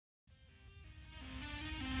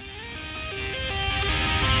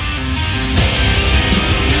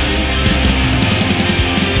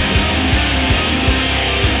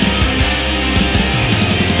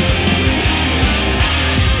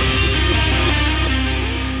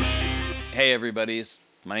Hey everybody,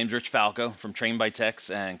 my name's Rich Falco from Train by Techs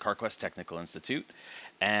and CarQuest Technical Institute,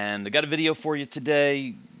 and I got a video for you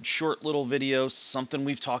today, short little video, something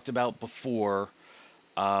we've talked about before,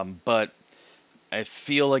 but I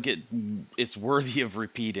feel like it's worthy of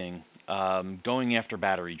repeating, going after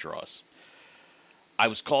battery draws. I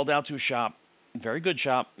was called out to a shop, very good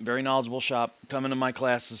shop, very knowledgeable shop, coming to my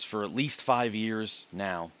classes for at least 5 years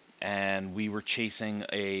now. And we were chasing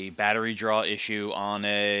a battery draw issue on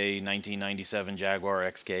a 1997 Jaguar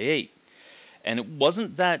XK8. And it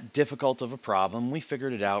wasn't that difficult of a problem. We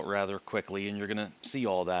figured it out rather quickly, and you're going to see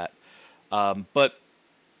all that. But,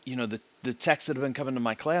 you know, the techs that have been coming to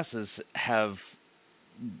my classes have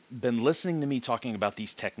been listening to me talking about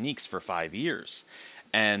these techniques for 5 years.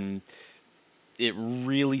 And it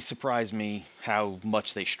really surprised me how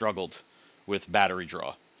much they struggled with battery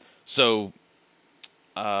draw. So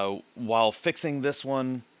while fixing this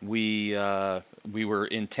one, we were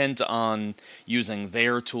intent on using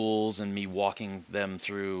their tools and me walking them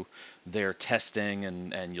through their testing,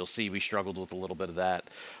 and you'll see we struggled with a little bit of that.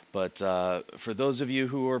 But for those of you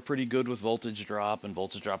who are pretty good with voltage drop and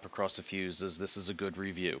voltage drop across the fuses, this is a good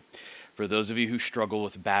review. For those of you who struggle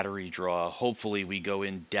with battery draw, hopefully we go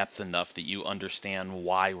in depth enough that you understand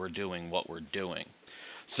why we're doing what we're doing.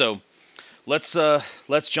 So let's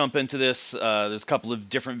jump into this. There's a couple of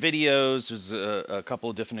different videos. There's a couple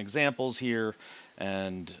of different examples here,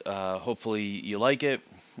 and hopefully you like it.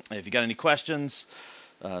 If you got any questions,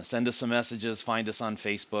 send us some messages. Find us on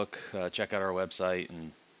Facebook. Check out our website,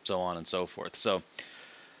 and so on and so forth. So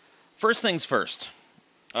first things first.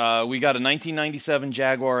 We got a 1997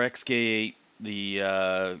 Jaguar XK8.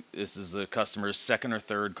 This is the customer's second or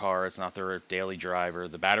third car. It's not their daily driver.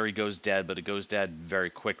 The battery goes dead, but it goes dead very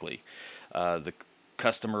quickly. The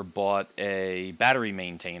customer bought a battery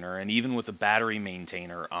maintainer, and even with the battery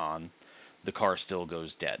maintainer on, the car still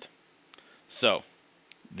goes dead. So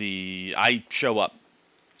I show up.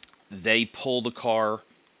 They pull the car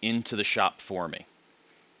into the shop for me.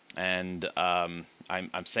 And I'm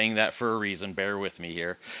saying that for a reason. Bear with me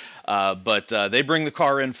here. But they bring the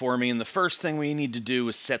car in for me, and the first thing we need to do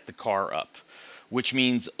is set the car up, which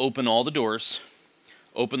means open all the doors,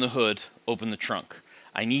 open the hood, open the trunk.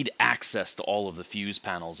 I need access to all of the fuse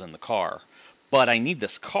panels in the car, but I need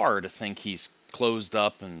this car to think he's closed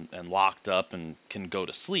up and locked up and can go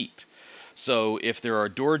to sleep. So if there are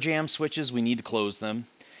door jamb switches, we need to close them.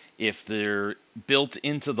 If they're built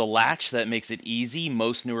into the latch, that makes it easy.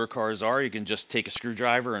 Most newer cars are. You can just take a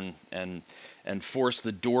screwdriver and force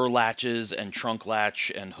the door latches and trunk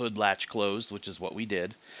latch and hood latch closed, which is what we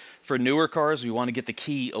did. For newer cars, we want to get the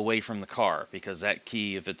key away from the car, because that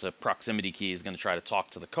key, if it's a proximity key, is going to try to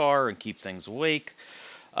talk to the car and keep things awake.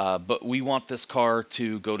 But we want this car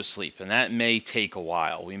to go to sleep, and that may take a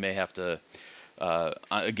while. We may have to...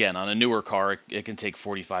 again, on a newer car, it can take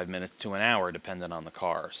 45 minutes to an hour, depending on the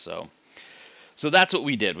car. So that's what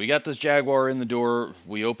we did. We got this Jaguar in the door.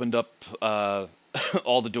 We opened up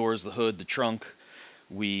all the doors, the hood, the trunk.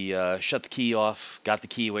 We shut the key off, got the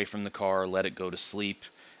key away from the car, let it go to sleep.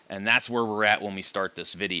 And that's where we're at when we start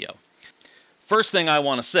this video. First thing I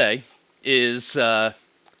want to say is,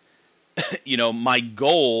 you know, my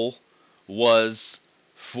goal was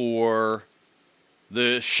for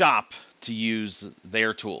the shop to use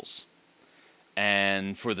their tools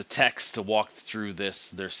and for the techs to walk through this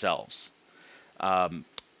themselves.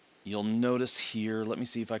 You'll notice here, let me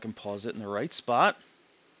see if I can pause it in the right spot.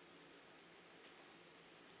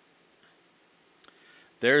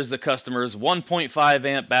 There's the customer's 1.5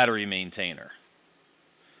 amp battery maintainer.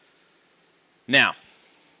 Now,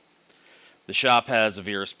 the shop has a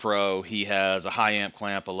Virus Pro. He has a high amp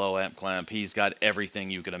clamp, a low amp clamp. He's got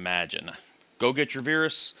everything you could imagine. Go get your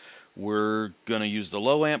Virus. We're going to use the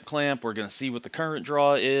low amp clamp. We're going to see what the current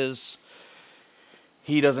draw is.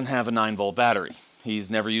 He doesn't have a 9-volt battery.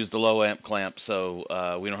 He's never used a low amp clamp,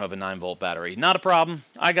 so we don't have a 9-volt battery. Not a problem.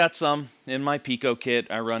 I got some in my Pico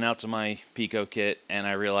kit. I run out to my Pico kit, and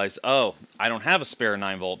I realize, oh, I don't have a spare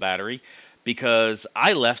 9-volt battery because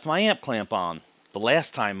I left my amp clamp on the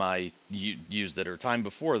last time I used it, or time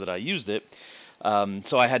before that I used it.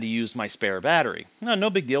 So I had to use my spare battery.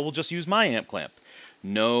 No big deal. We'll just use my amp clamp.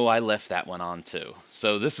 No, I left that one on too.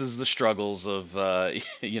 So this is the struggles of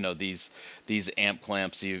you know, these amp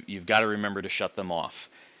clamps. You've got to remember to shut them off.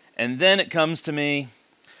 And then it comes to me.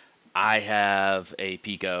 I have a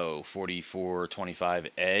Pico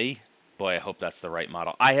 4425A. Boy, I hope that's the right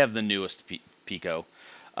model. I have the newest Pico,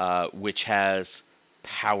 which has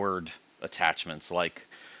powered attachments like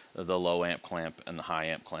the low amp clamp and the high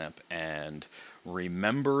amp clamp. And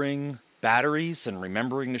remembering batteries and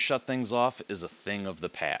remembering to shut things off is a thing of the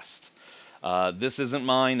past. This isn't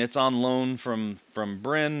mine. It's on loan from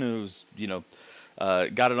Bryn, who's,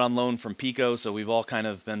 got it on loan from Pico. So we've all kind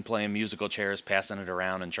of been playing musical chairs, passing it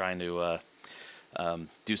around, and trying to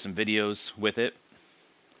do some videos with it.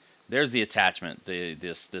 There's the attachment,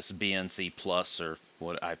 this BNC Plus, or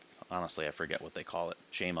what honestly I forget what they call it.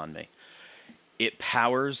 Shame on me. It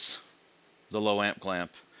powers the low amp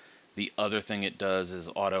clamp. The other thing it does is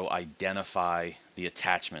auto identify the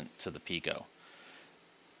attachment to the Pico.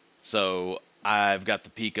 So I've got the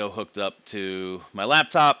Pico hooked up to my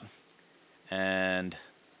laptop, and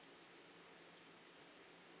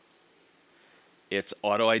it's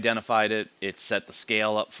auto-identified it. It's set the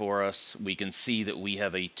scale up for us. We can see that we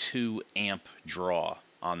have a 2 amp draw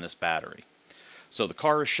on this battery. So the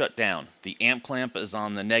car is shut down. The amp clamp is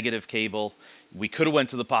on the negative cable. We could have went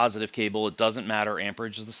to the positive cable. It doesn't matter.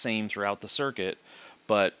 Amperage is the same throughout the circuit,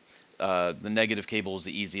 but the negative cable is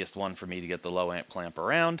the easiest one for me to get the low amp clamp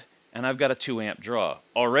around, and I've got a 2 amp draw.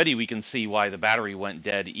 Already we can see why the battery went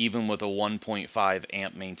dead even with a 1.5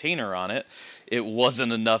 amp maintainer on it. It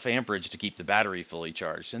wasn't enough amperage to keep the battery fully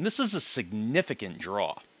charged, and this is a significant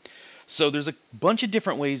draw. So there's a bunch of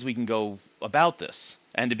different ways we can go about this.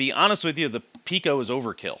 And to be honest with you, the Pico is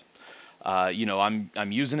overkill.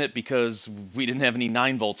 I'm using it because we didn't have any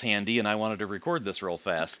 9 volts handy, and I wanted to record this real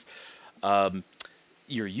fast.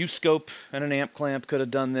 Your U-scope and an amp clamp could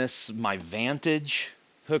have done this. My Vantage,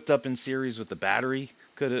 hooked up in series with the battery,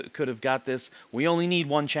 could have got this. We only need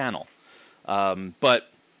 1 channel, but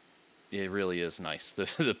it really is nice.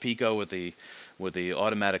 The Pico with the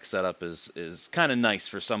automatic setup is kind of nice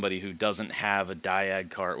for somebody who doesn't have a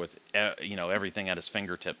diag cart with everything at his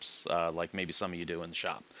fingertips, like maybe some of you do in the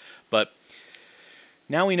shop. But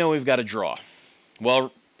now we know we've got a draw.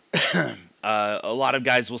 Well, a lot of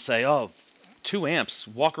guys will say, "Oh, 2 amps.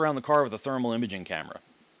 Walk around the car with a thermal imaging camera."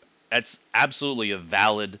 That's absolutely a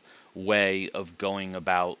valid way of going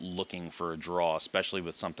about looking for a draw, especially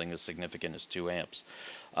with something as significant as 2 amps.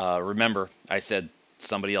 Remember, I said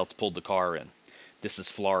somebody else pulled the car in. This is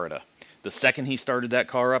Florida. The second he started that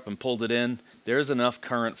car up and pulled it in, there's enough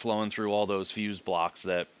current flowing through all those fuse blocks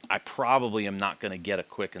that I probably am not going to get a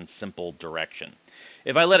quick and simple direction.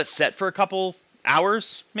 If I let it set for a couple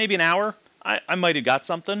hours, maybe an hour, I might have got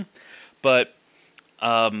something. But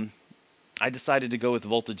I decided to go with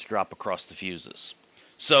voltage drop across the fuses.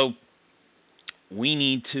 So we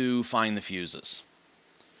need to find the fuses.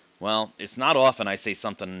 Well, it's not often I say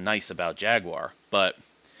something nice about Jaguar, but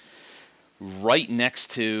right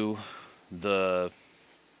next to the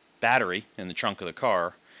battery in the trunk of the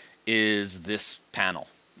car is this panel.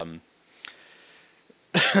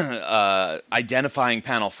 Identifying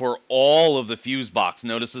panel for all of the fuse box.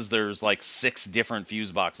 Notices there's like 6 different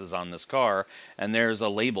fuse boxes on this car, and there's a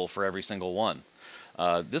label for every single one.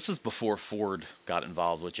 This is before Ford got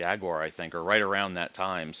involved with Jaguar, I think, or right around that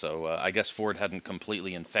time. So I guess Ford hadn't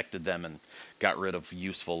completely infected them and got rid of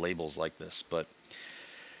useful labels like this. But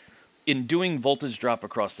in doing voltage drop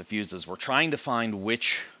across the fuses, we're trying to find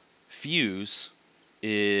which fuse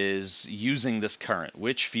is using this current,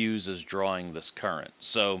 which fuse is drawing this current.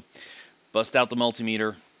 So bust out the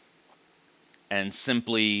multimeter and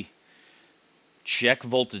simply check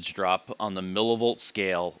voltage drop on the millivolt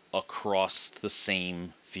scale across the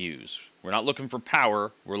same fuse. We're not looking for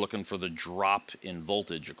power, we're looking for the drop in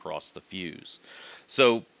voltage across the fuse.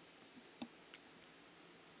 So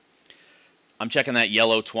I'm checking that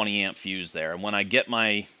yellow 20 amp fuse there, and when I get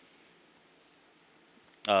my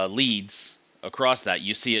leads across that,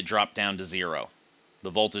 you see it drop down to 0.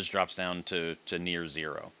 The voltage drops down to near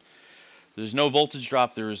 0. There's no voltage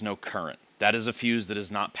drop, there is no current. That is a fuse that is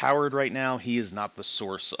not powered right now. He is not the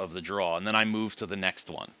source of the draw. And then I move to the next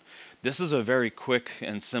one. This is a very quick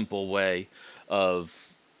and simple way of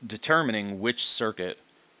determining which circuit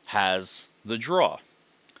has the draw.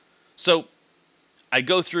 So I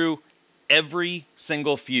go through every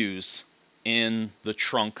single fuse in the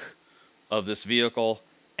trunk of this vehicle,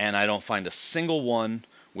 and I don't find a single one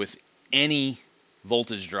with any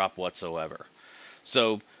voltage drop whatsoever.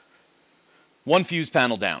 So 1 fuse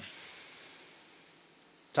panel down.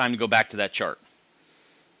 Time to go back to that chart.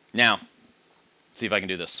 Now, see if I can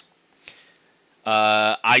do this.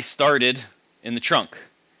 I started in the trunk,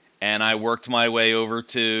 and I worked my way over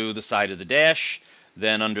to the side of the dash,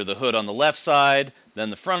 then under the hood on the left side, then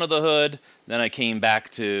the front of the hood, then I came back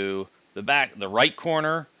to the right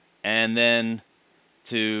corner, and then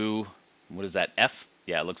to, what is that, F?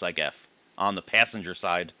 Yeah, it looks like F, on the passenger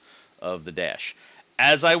side of the dash.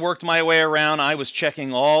 As I worked my way around, I was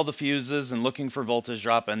checking all the fuses and looking for voltage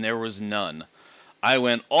drop, and there was none. I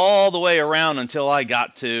went all the way around until I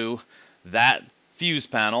got to that fuse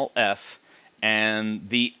panel, F, And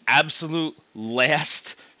the absolute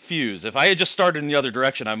last fuse, if I had just started in the other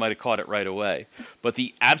direction, I might have caught it right away. But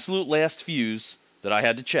the absolute last fuse that I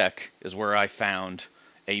had to check is where I found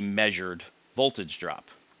a measured voltage drop.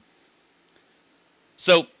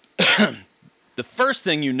 So the first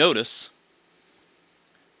thing you notice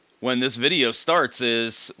when this video starts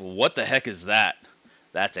is, what the heck is that?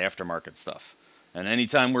 That's aftermarket stuff. And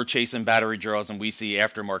anytime we're chasing battery draws and we see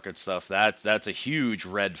aftermarket stuff, that's a huge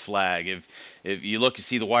red flag. If you look, you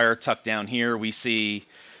see the wire tucked down here. We see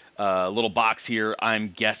a little box here,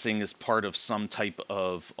 I'm guessing is part of some type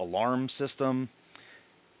of alarm system.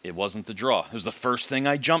 It wasn't the draw. It was the first thing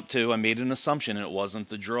I jumped to. I made an assumption, and it wasn't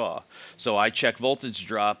the draw. So I check voltage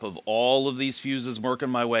drop of all of these fuses working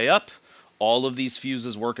my way up, all of these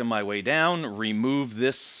fuses working my way down, remove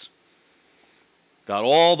this. Got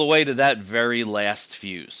all the way to that very last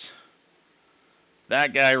fuse.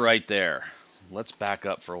 That guy right there. Let's back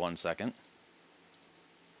up for 1 second.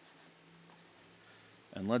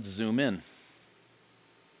 And let's zoom in.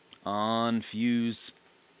 On fuse.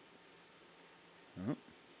 Oh.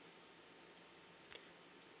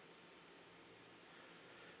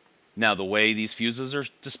 Now the way these fuses are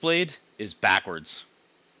displayed is backwards.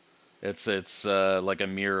 It's like a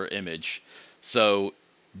mirror image. So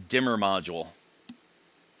dimmer module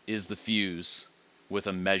is the fuse with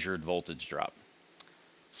a measured voltage drop.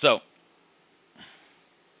 So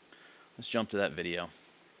let's jump to that video.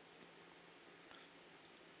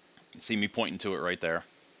 You see me pointing to it right there.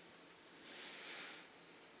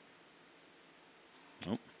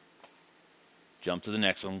 Oh. Jump to the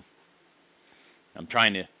next one. I'm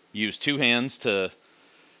trying to use two hands to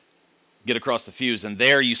get across the fuse, and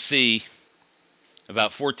there you see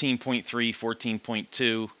about 14.3,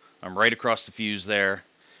 14.2. I'm right across the fuse there.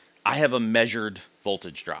 I have a measured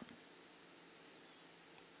voltage drop.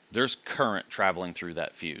 There's current traveling through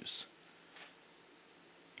that fuse.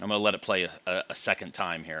 I'm going to let it play a second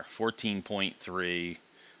time here. 14.3.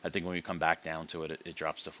 I think when we come back down to it, it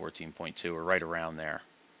drops to 14.2 or right around there.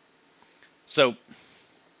 So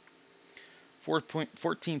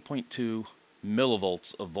 14.2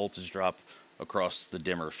 millivolts of voltage drop across the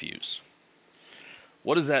dimmer fuse.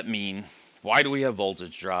 What does that mean? Why do we have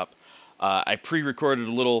voltage drop? I pre-recorded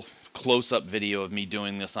a little close-up video of me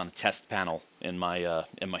doing this on a test panel in my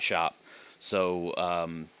shop. So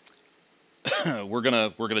we're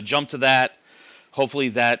gonna jump to that. Hopefully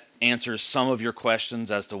that answers some of your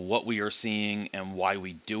questions as to what we are seeing and why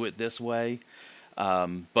we do it this way.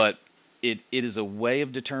 But it is a way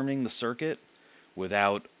of determining the circuit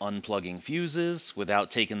without unplugging fuses,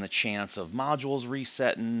 without taking the chance of modules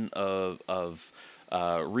resetting, of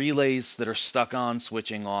relays that are stuck on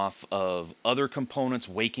switching off, of other components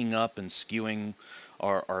waking up and skewing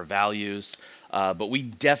our values. But we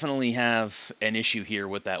definitely have an issue here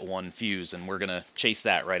with that one fuse, and we're going to chase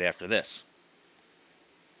that right after this.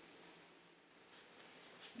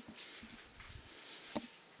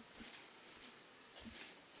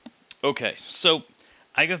 Okay, so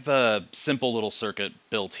I have a simple little circuit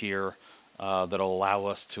built here that'll allow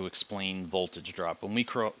us to explain voltage drop. When we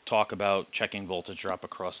talk about checking voltage drop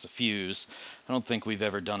across the fuse, I don't think we've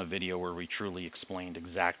ever done a video where we truly explained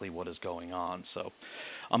exactly what is going on. So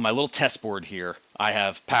on my little test board here, I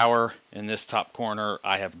have power in this top corner,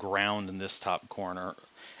 I have ground in this top corner,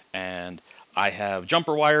 and I have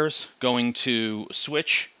jumper wires going to a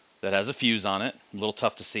switch that has a fuse on it. A little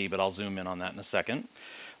tough to see, but I'll zoom in on that in a second.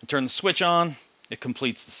 I turn the switch on, it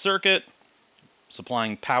completes the circuit,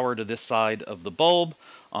 supplying power to this side of the bulb.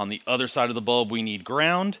 On the other side of the bulb, we need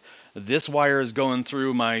ground. This wire is going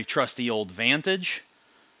through my trusty old Vantage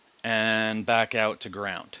and back out to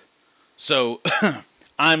ground. So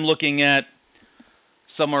I'm looking at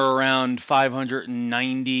somewhere around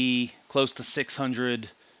 590, close to 600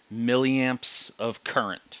 milliamps of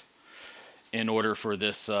current in order for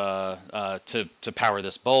this to power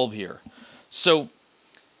this bulb here. So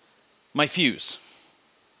my fuse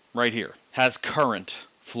right here has current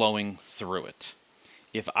flowing through it.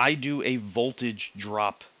 If I do a voltage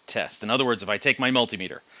drop test, in other words, if I take my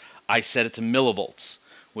multimeter, I set it to millivolts,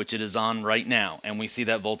 which it is on right now, and we see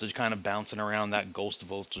that voltage kind of bouncing around, that ghost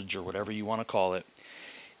voltage or whatever you want to call it.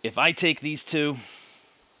 If I take these two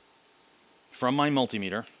from my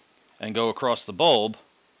multimeter and go across the bulb,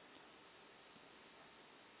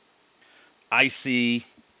 I see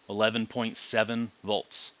 11.7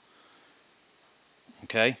 volts.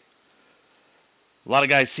 Okay? A lot of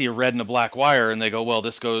guys see a red and a black wire and they go, well,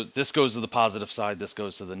 this goes to the positive side, this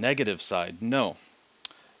goes to the negative side. No.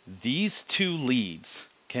 These two leads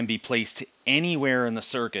can be placed anywhere in the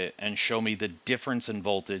circuit and show me the difference in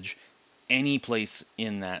voltage any place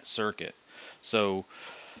in that circuit. So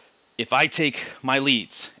if I take my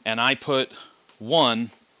leads and I put one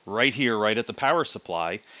right here, right at the power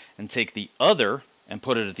supply, and take the other and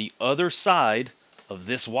put it at the other side of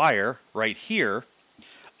this wire right here,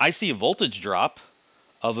 I see a voltage drop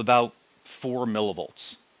of about 4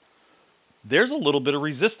 millivolts. There's a little bit of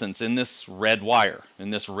resistance in this red wire, in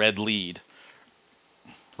this red lead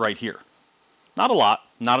right here. Not a lot,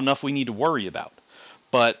 not enough we need to worry about,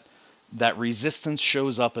 but that resistance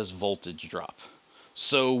shows up as voltage drop.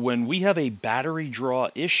 So when we have a battery draw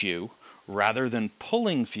issue, rather than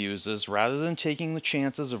pulling fuses, rather than taking the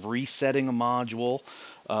chances of resetting a module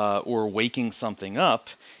or waking something up,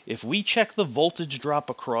 if we check the voltage drop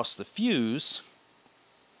across the fuse,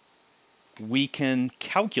 we can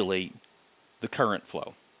calculate the current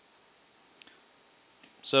flow.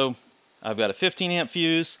 So I've got a 15 amp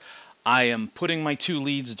fuse. I am putting my 2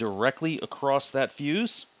 leads directly across that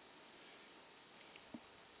fuse.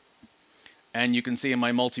 And you can see in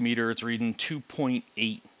my multimeter it's reading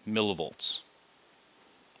 2.8 millivolts.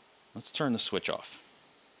 Let's turn the switch off.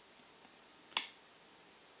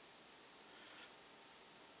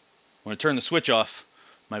 When I turn the switch off,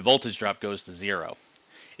 my voltage drop goes to 0.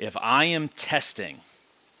 If I am testing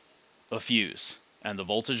a fuse and the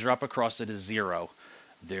voltage drop across it is 0,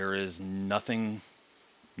 there is nothing,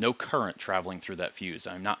 no current traveling through that fuse.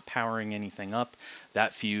 I'm not powering anything up.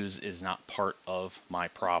 That fuse is not part of my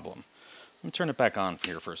problem. Let me turn it back on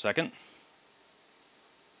here for a second.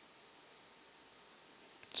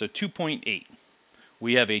 So 2.8.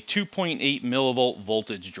 We have a 2.8 millivolt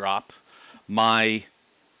voltage drop. My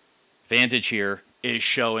Vantage here is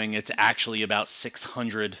showing it's actually about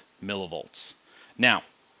 600 millivolts. Now,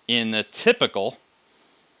 in the typical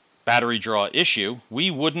battery draw issue, we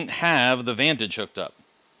wouldn't have the Vantage hooked up.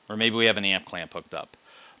 Or maybe we have an amp clamp hooked up.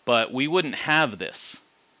 But we wouldn't have this.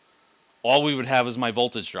 All we would have is my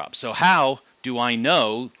voltage drop. So how do I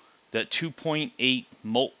know that 2.8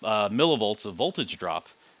 millivolts of voltage drop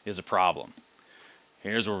is a problem?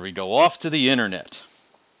 Here's where we go off to the internet.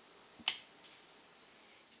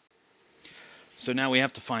 So now we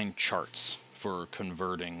have to find charts for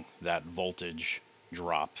converting that voltage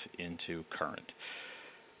drop into current.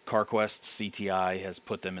 CarQuest, CTI has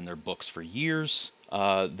put them in their books for years.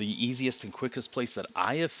 The easiest and quickest place that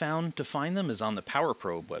I have found to find them is on the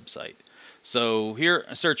PowerProbe website. So here,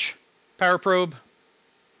 I search PowerProbe.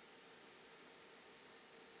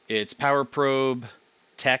 It's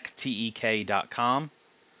powerprobetech.com.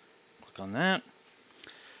 Click on that.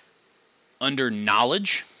 Under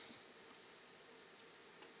Knowledge,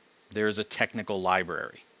 there's a technical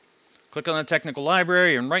library. Click on the technical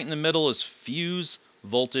library, and right in the middle is fuse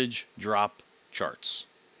voltage drop charts.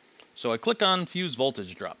 So I click on fuse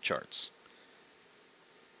voltage drop charts,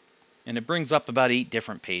 and it brings up about 8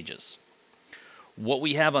 different pages. What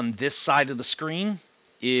we have on this side of the screen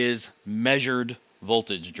is measured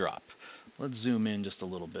voltage drop. Let's zoom in just a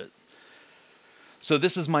little bit. So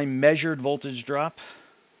this is my measured voltage drop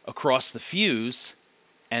across the fuse,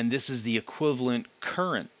 and this is the equivalent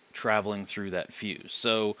current traveling through that fuse.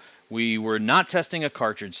 So we were not testing a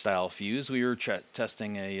cartridge style fuse, we were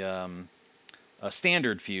testing a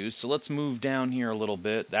standard fuse. So let's move down here a little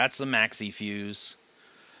bit. That's a maxi fuse.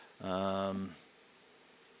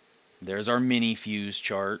 There's our mini fuse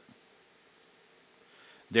chart.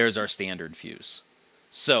 There's our standard fuse.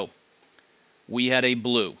 So we had a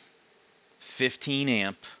blue 15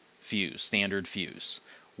 amp fuse, standard fuse.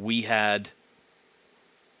 We had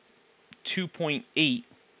 2.8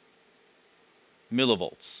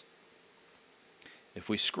 millivolts. If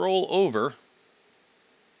we scroll over,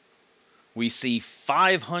 we see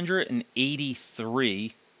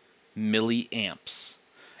 583 milliamps.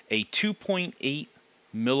 A 2.8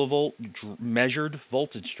 millivolt measured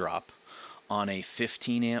voltage drop on a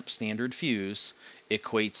 15 amp standard fuse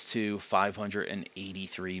equates to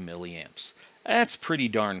 583 milliamps. That's pretty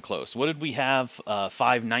darn close. What did we have?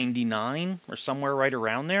 599 or somewhere right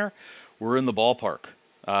around there? We're in the ballpark.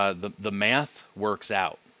 The math works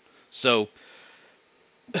out. So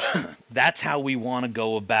that's how we want to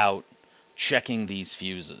go about checking these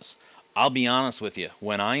fuses. I'll be honest with you,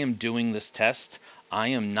 when I am doing this test, I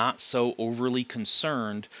am not so overly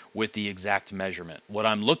concerned with the exact measurement. What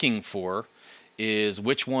I'm looking for is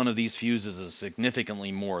which one of these fuses is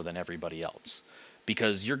significantly more than everybody else.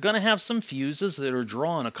 Because you're going to have some fuses that are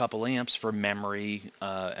drawing a couple amps for memory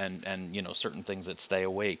and you know, certain things that stay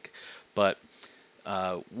awake. But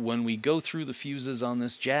when we go through the fuses on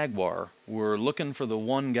this Jaguar, we're looking for the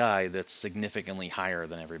one guy that's significantly higher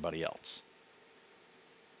than everybody else.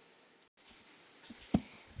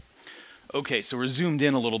 Okay, so we're zoomed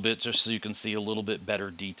in a little bit just so you can see a little bit better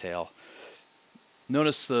detail.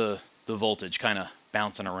 Notice the voltage kind of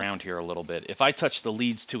bouncing around here a little bit. If I touch the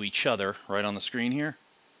leads to each other right on the screen here,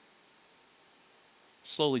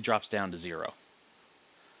 slowly drops down to 0.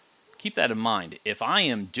 Keep that in mind. If I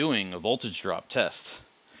am doing a voltage drop test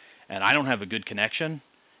and I don't have a good connection,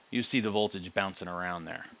 you see the voltage bouncing around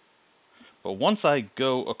there. But once I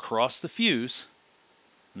go across the fuse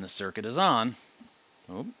and the circuit is on,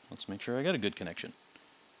 oh, let's make sure I got a good connection.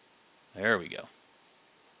 There we go.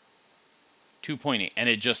 2.8, and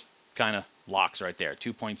it just kind of locks right there.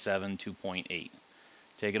 2.7, 2.8.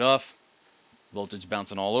 Take it off, voltage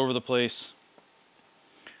bouncing all over the place.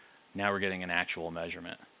 Now we're getting an actual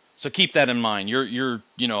measurement. So keep that in mind. You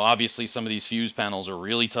know, obviously some of these fuse panels are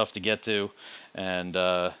really tough to get to, and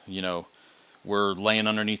you know, we're laying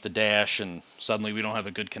underneath the dash and suddenly we don't have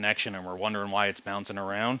a good connection and we're wondering why it's bouncing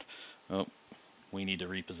around. Oh, we need to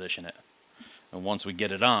reposition it. And once we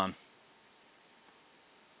get it on,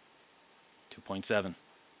 2.7,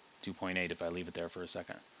 2.8 if I leave it there for a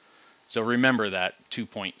second. So remember that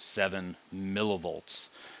 2.7 millivolts,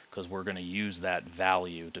 because we're going to use that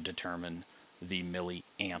value to determine the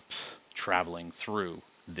milliamp traveling through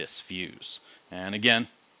this fuse. And again,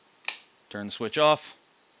 turn the switch off.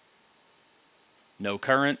 No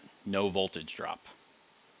current, no voltage drop.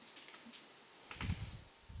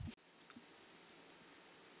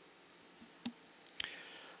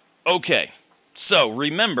 Okay, so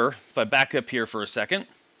remember, if I back up here for a second,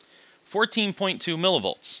 14.2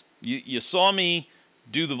 millivolts. You saw me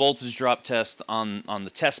do the voltage drop test on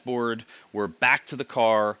the test board. We're back to the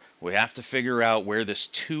car. We have to figure out where this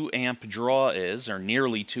 2 amp draw is, or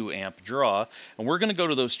nearly 2 amp draw, and we're going to go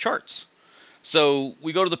to those charts. So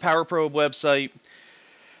we go to the PowerProbe website.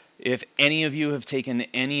 If any of you have taken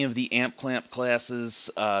any of the amp clamp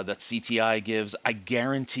classes that CTI gives, I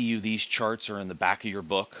guarantee you these charts are in the back of your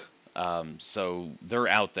book. So they're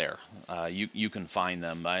out there. You can find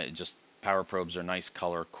them. Just PowerProbes are nice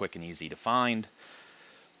color, quick and easy to find.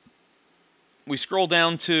 We scroll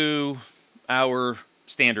down to our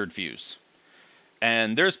standard fuse.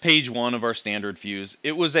 And there's page 1 of our standard fuse.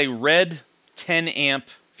 It was a red 10 amp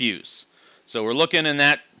fuse. So we're looking in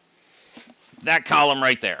that column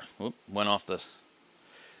right there. Whoop, went off the...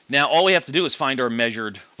 Now all we have to do is find our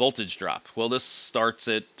measured voltage drop. Well, this starts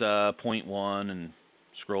at 0.1 and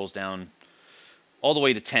scrolls down all the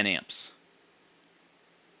way to 10 amps.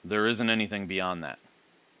 There isn't anything beyond that.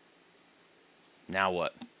 Now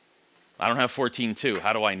what? I don't have 14.2.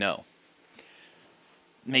 How do I know?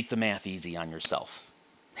 Make the math easy on yourself.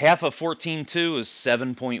 Half of 14.2 is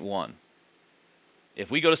 7.1. If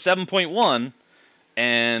we go to 7.1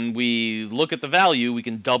 and we look at the value, we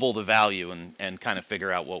can double the value and kind of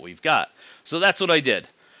figure out what we've got. So that's what I did.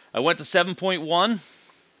 I went to 7.1,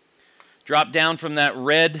 dropped down from that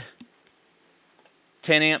red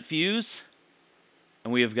 10 amp fuse,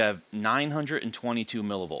 and we have got 922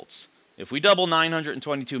 millivolts. If we double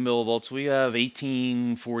 922 millivolts, we have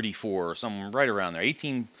 1844, something right around there,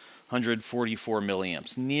 1844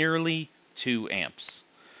 milliamps, nearly 2 amps.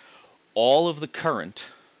 All of the current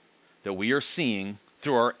that we are seeing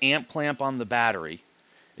through our amp clamp on the battery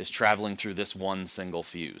is traveling through this one single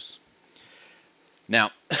fuse.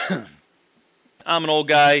 Now, I'm an old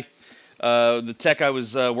guy. The tech I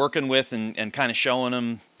was working with and kind of showing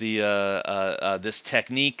him the this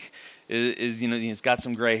technique is, you know, he's got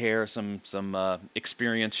some gray hair, some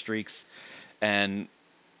experience streaks, and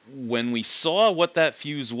when we saw what that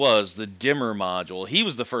fuse was, the dimmer module, he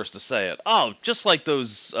was the first to say it. Oh, just like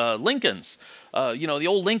those Lincolns. You know, the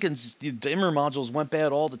old Lincolns, the dimmer modules went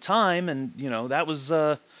bad all the time, and, you know, that was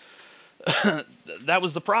that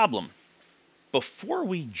was the problem. Before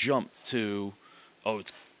we jump to, oh,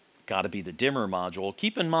 it's got to be the dimmer module,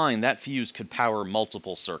 keep in mind that fuse could power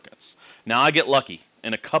multiple circuits. Now, I get lucky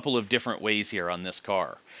in a couple of different ways here on this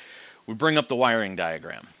car. We bring up the wiring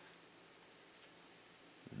diagram.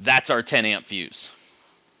 That's our 10 amp fuse.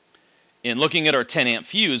 In looking at our 10 amp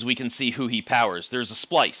fuse, we can see who he powers. There's a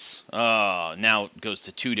splice. Now it goes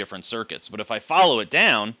to 2 different circuits. But if I follow it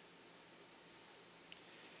down,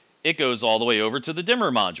 it goes all the way over to the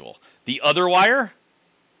dimmer module. The other wire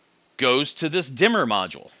goes to this dimmer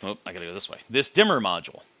module. Oh, I gotta go this way. This dimmer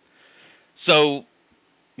module. So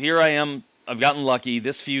here I am. I've gotten lucky.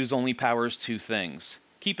 This fuse only powers 2 things.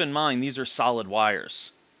 Keep in mind, these are solid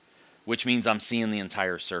wires, which means I'm seeing the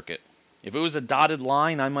entire circuit. If it was a dotted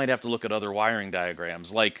line, I might have to look at other wiring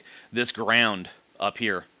diagrams, like this ground up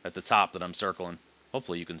here at the top that I'm circling.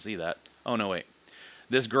 Hopefully you can see that. Oh, no, wait.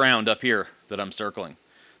 This ground up here that I'm circling.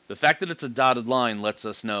 The fact that it's a dotted line lets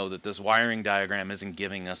us know that this wiring diagram isn't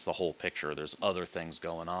giving us the whole picture. There's other things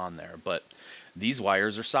going on there, but these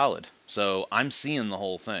wires are solid, so I'm seeing the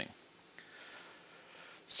whole thing.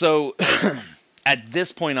 So At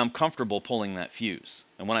this point, I'm comfortable pulling that fuse.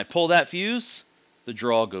 And when I pull that fuse, the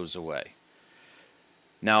draw goes away.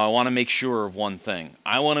 Now, I want to make sure of one thing.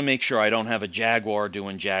 I want to make sure I don't have a Jaguar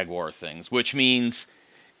doing Jaguar things, which means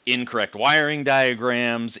incorrect wiring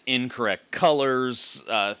diagrams, incorrect colors,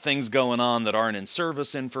 things going on that aren't in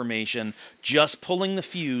service information. Just pulling the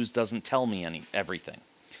fuse doesn't tell me everything.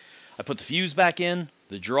 I put the fuse back in,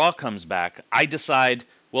 the draw comes back. I decide,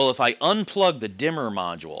 well, if I unplug the dimmer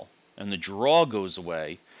module and the draw goes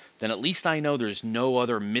away, then at least I know there's no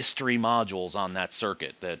other mystery modules on that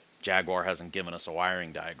circuit that Jaguar hasn't given us a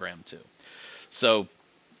wiring diagram to. So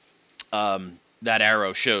that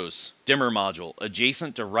arrow shows dimmer module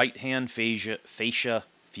adjacent to right-hand fascia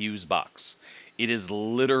fuse box. It is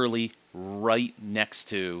literally right next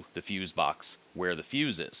to the fuse box where the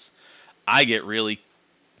fuse is. I get really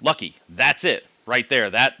lucky. That's it right there.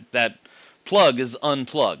 That plug is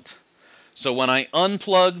unplugged. So when I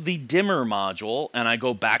unplug the dimmer module and I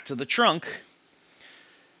go back to the trunk,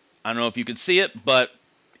 I don't know if you can see it, but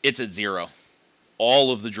it's at 0.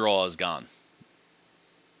 All of the draw is gone.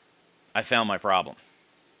 I found my problem.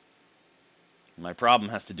 My problem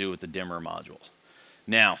has to do with the dimmer module.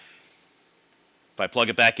 Now, if I plug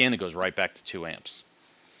it back in, it goes right back to 2 amps.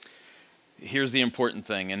 Here's the important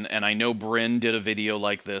thing, and I know Bryn did a video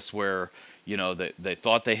like this where, you know, they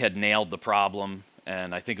thought they had nailed the problem,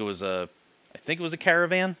 and I think it was a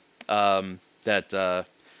Caravan that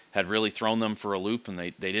had really thrown them for a loop, and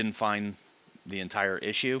they didn't find the entire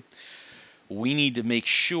issue. We need to make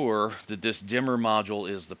sure that this dimmer module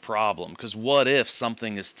is the problem, because what if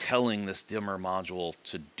something is telling this dimmer module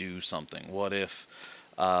to do something? What if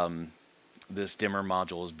this dimmer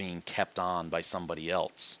module is being kept on by somebody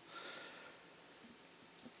else?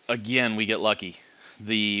 Again, we get lucky.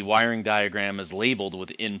 The wiring diagram is labeled with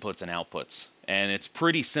inputs and outputs, and it's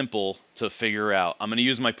pretty simple to figure out. I'm going to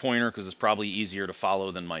use my pointer because it's probably easier to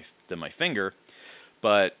follow than my finger,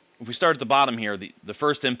 but if we start at the bottom here, the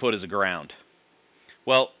first input is a ground.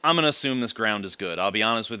 Well, I'm going to assume this ground is good. I'll be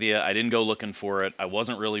honest with you, I didn't go looking for it. I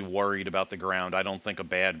wasn't really worried about the ground. I don't think a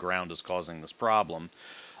bad ground is causing this problem.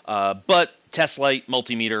 But test light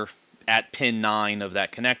multimeter at pin 9 of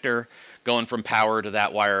that connector, going from power to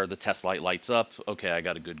that wire, the test light lights up. Okay, I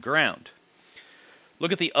got a good ground.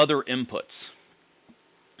 Look at the other inputs.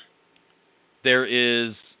 There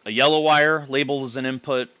is a yellow wire labeled as an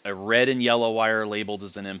input, a red and yellow wire labeled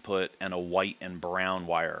as an input, and a white and brown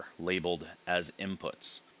wire labeled as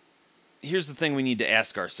inputs. Here's the thing we need to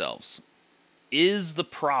ask ourselves. Is the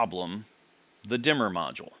problem the dimmer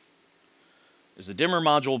module? Is the dimmer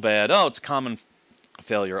module bad? Oh, it's a common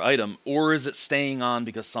failure item. Or is it staying on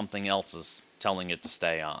because something else is telling it to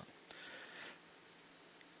stay on?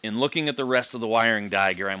 In looking at the rest of the wiring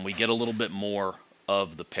diagram, we get a little bit more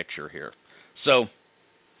of the picture here. So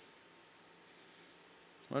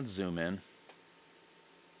let's zoom in.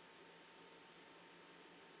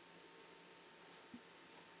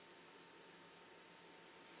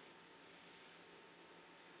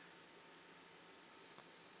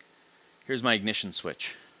 Here's my ignition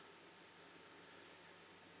switch.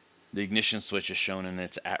 The ignition switch is shown in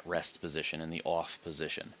its at-rest position, in the off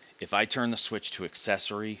position. If I turn the switch to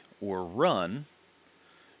accessory or run,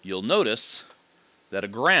 you'll notice that a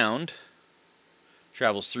ground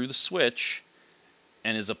travels through the switch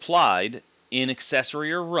and is applied in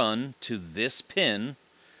accessory or run to this pin,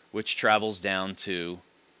 which travels down to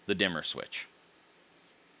the dimmer switch.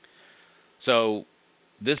 So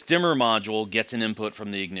this dimmer module gets an input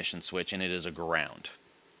from the ignition switch, and it is a ground.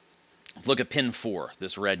 Look at pin 4,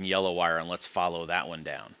 this red and yellow wire, and let's follow that one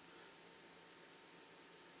down.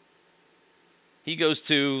 He goes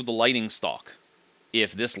to the lighting stalk.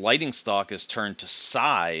 If this lighting stalk is turned to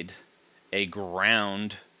side, a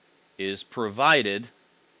ground is provided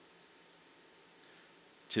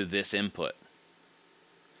to this input.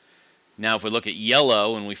 Now, if we look at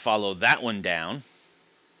yellow and we follow that one down,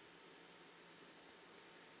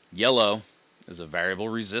 yellow is a variable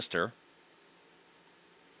resistor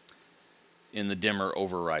in the dimmer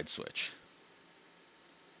override switch.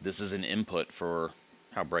 This is an input for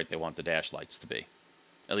how bright they want the dash lights to be.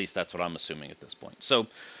 At least that's what I'm assuming at this point. So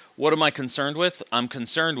what am I concerned with? I'm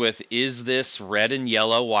concerned with, is this red and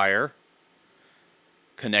yellow wire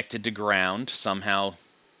connected to ground, somehow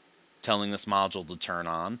telling this module to turn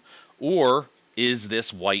on? Or is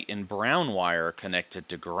this white and brown wire connected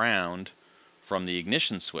to ground from the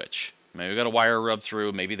ignition switch? Maybe we got a wire rubbed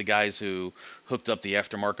through. Maybe the guys who hooked up the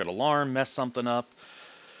aftermarket alarm messed something up.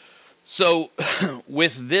 So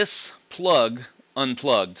with this plug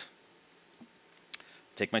unplugged,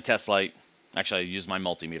 take my test light. Actually, I use my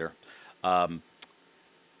multimeter. And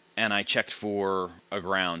and I checked for a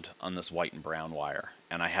ground on this white and brown wire,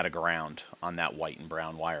 and I had a ground on that white and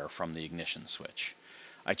brown wire from the ignition switch.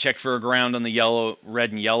 I checked for a ground on the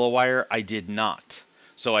red and yellow wire. I did not.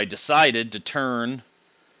 So I decided to turn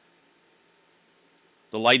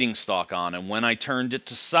the lighting stalk on, and when I turned it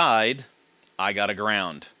to side, I got a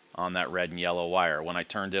ground on that red and yellow wire. When I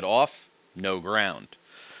turned it off, no ground.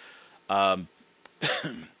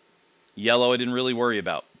 Yellow I didn't really worry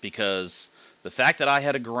about, because the fact that I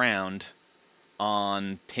had a ground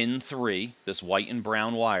on pin 3, this white and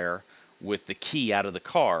brown wire, with the key out of the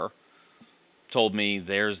car, told me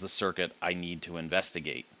there's the circuit I need to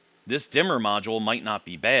investigate. This dimmer module might not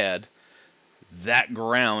be bad. That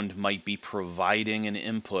ground might be providing an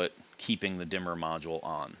input, keeping the dimmer module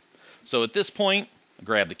on. So at this point, I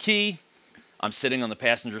grab the key. I'm sitting on the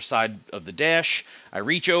passenger side of the dash. I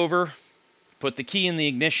reach over, put the key in the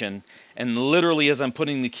ignition, and literally as I'm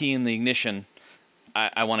putting the key in the ignition,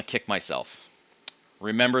 I want to kick myself.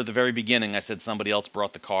 Remember at the very beginning I said somebody else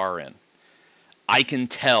brought the car in. I can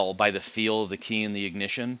tell by the feel of the key in the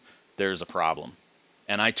ignition there's a problem.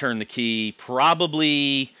 And I turn the key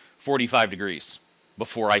probably 45 degrees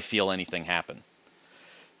before I feel anything happen.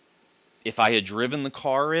 If I had driven the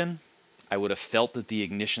car in, I would have felt that the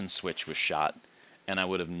ignition switch was shot, and I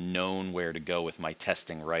would have known where to go with my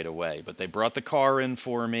testing right away. But they brought the car in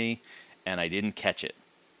for me, and I didn't catch it.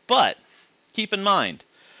 But keep in mind,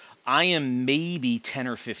 I am maybe 10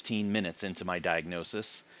 or 15 minutes into my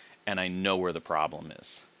diagnosis, and I know where the problem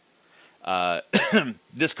is.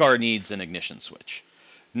 This car needs an ignition switch.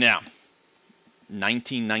 Now,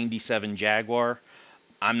 1997 Jaguar,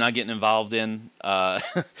 I'm not getting involved in.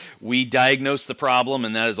 We diagnosed the problem,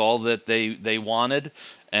 and that is all that they wanted,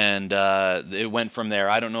 and it went from there.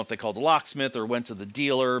 I don't know if they called the locksmith or went to the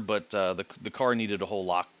dealer, but the car needed a whole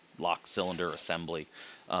lock cylinder assembly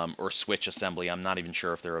or switch assembly. I'm not even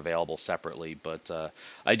sure if they're available separately, but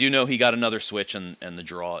I do know he got another switch, and the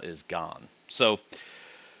draw is gone. So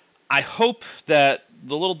I hope that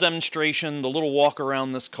the little demonstration, the little walk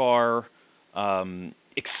around this car,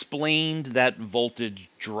 explained that voltage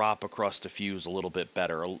drop across the fuse a little bit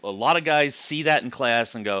better. A lot of guys see that in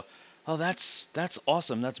class and go, oh, that's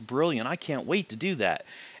awesome, that's brilliant, I can't wait to do that.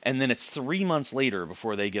 And then it's 3 months later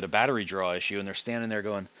before they get a battery draw issue, and they're standing there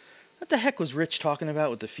going, what the heck was Rich talking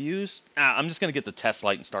about with the fuse? I'm just going to get the test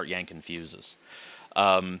light and start yanking fuses.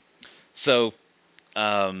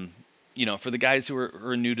 You know, for the guys who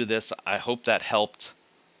are new to this, I hope that helped.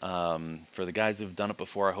 For the guys who've done it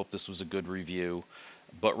before, I hope this was a good review.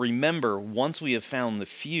 But remember, once we have found the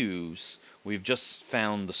fuse, we've just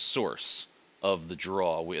found the source of the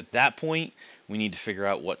draw. At that point, we need to figure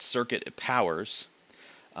out what circuit it powers.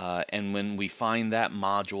 And when we find that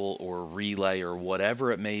module or relay or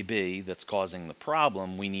whatever it may be that's causing the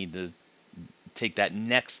problem, we need to take that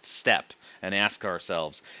next step and ask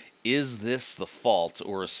ourselves, is this the fault,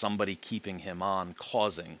 or is somebody keeping him on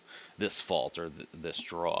causing this fault or this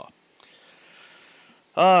draw?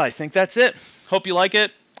 I think that's it. Hope you like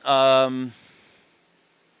it.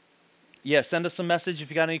 Yeah, send us a message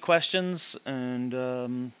if you got any questions,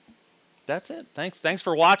 and that's it. Thanks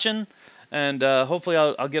for watching, and hopefully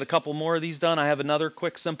I'll get a couple more of these done. I have another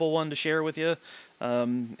quick, simple one to share with you,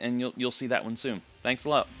 and you'll see that one soon. Thanks a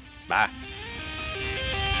lot. Bye.